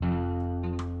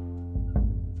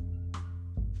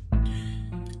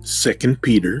2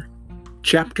 Peter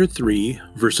chapter 3,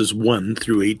 verses 1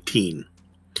 through 18.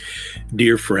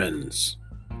 Dear friends,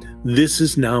 this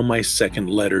is now my second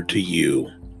letter to you.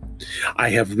 I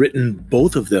have written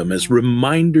both of them as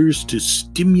reminders to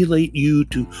stimulate you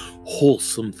to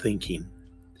wholesome thinking.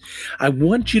 I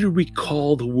want you to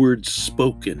recall the words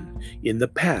spoken in the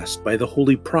past by the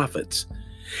holy prophets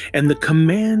and the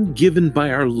command given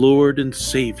by our Lord and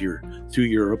Savior through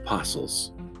your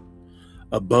apostles.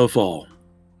 Above all,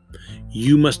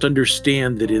 you must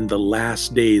understand that in the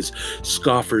last days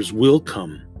scoffers will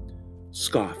come,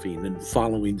 scoffing and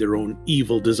following their own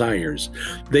evil desires.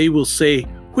 They will say,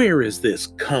 "Where is this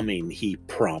coming he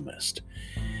promised?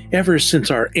 Ever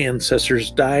since our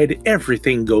ancestors died,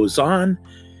 everything goes on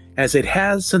as it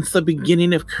has since the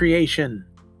beginning of creation."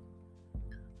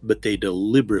 But they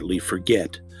deliberately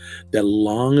forget that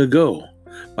long ago,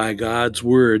 by God's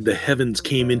word, the heavens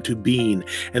came into being,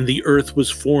 and the earth was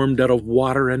formed out of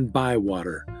water and by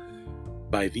water.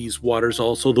 By these waters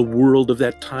also the world of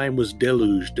that time was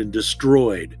deluged and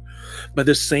destroyed. By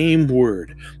the same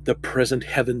word, the present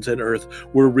heavens and earth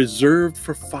were reserved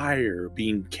for fire,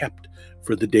 being kept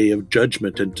for the day of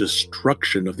judgment and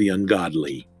destruction of the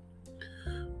ungodly.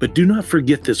 But do not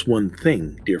forget this one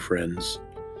thing, dear friends.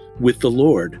 With the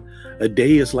Lord, a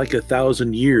day is like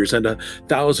 1,000 years, and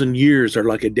 1,000 years are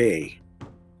like a day.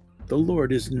 The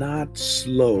Lord is not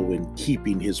slow in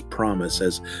keeping his promise,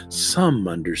 as some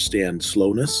understand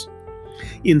slowness.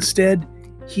 Instead,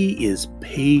 he is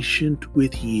patient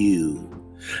with you,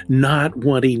 not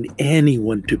wanting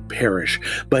anyone to perish,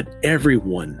 but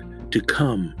everyone to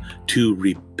come to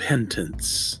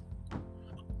repentance.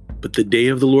 But the day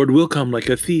of the Lord will come like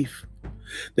a thief.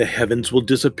 The heavens will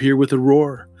disappear with a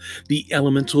roar. The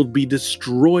elements will be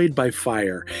destroyed by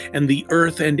fire, and the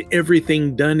earth and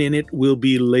everything done in it will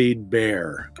be laid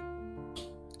bare.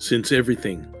 Since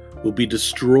everything will be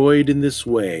destroyed in this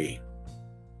way,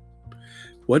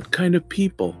 what kind of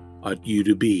people ought you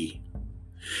to be?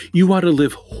 You ought to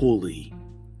live holy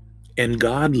and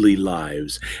godly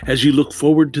lives as you look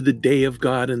forward to the day of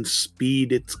God and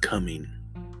speed its coming.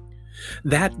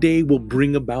 That day will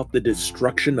bring about the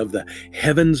destruction of the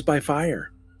heavens by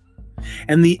fire,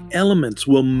 and the elements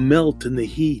will melt in the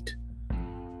heat.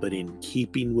 But in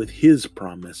keeping with his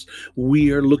promise,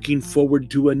 we are looking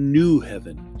forward to a new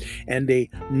heaven and a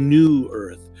new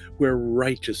earth where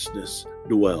righteousness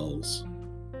dwells.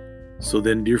 So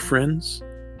then, dear friends,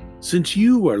 since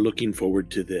you are looking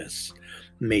forward to this,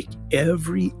 make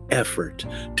every effort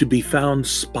to be found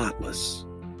spotless,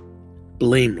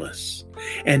 blameless,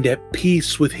 and at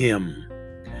peace with him.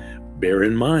 Bear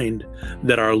in mind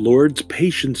that our Lord's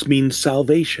patience means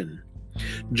salvation,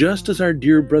 just as our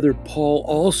dear brother Paul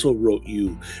also wrote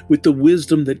you with the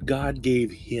wisdom that God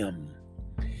gave him.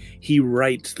 He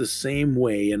writes the same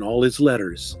way in all his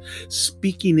letters,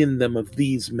 speaking in them of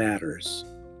these matters.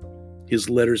 His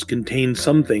letters contain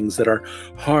some things that are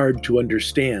hard to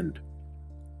understand,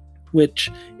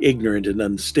 which ignorant and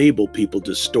unstable people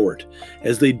distort,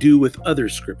 as they do with other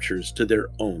scriptures to their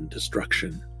own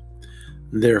destruction.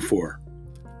 Therefore,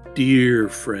 dear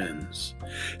friends,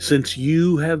 since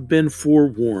you have been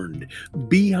forewarned,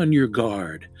 be on your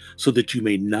guard, so that you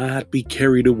may not be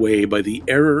carried away by the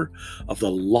error of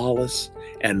the lawless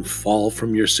and fall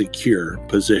from your secure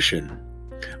position.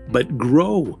 But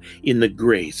grow in the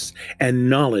grace and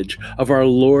knowledge of our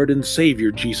Lord and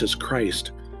Savior Jesus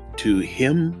Christ. To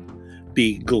him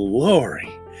be glory,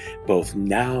 both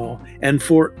now and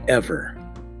forever.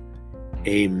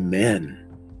 Amen.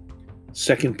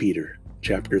 2 Peter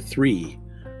chapter 3,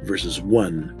 verses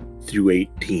 1 through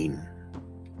 18.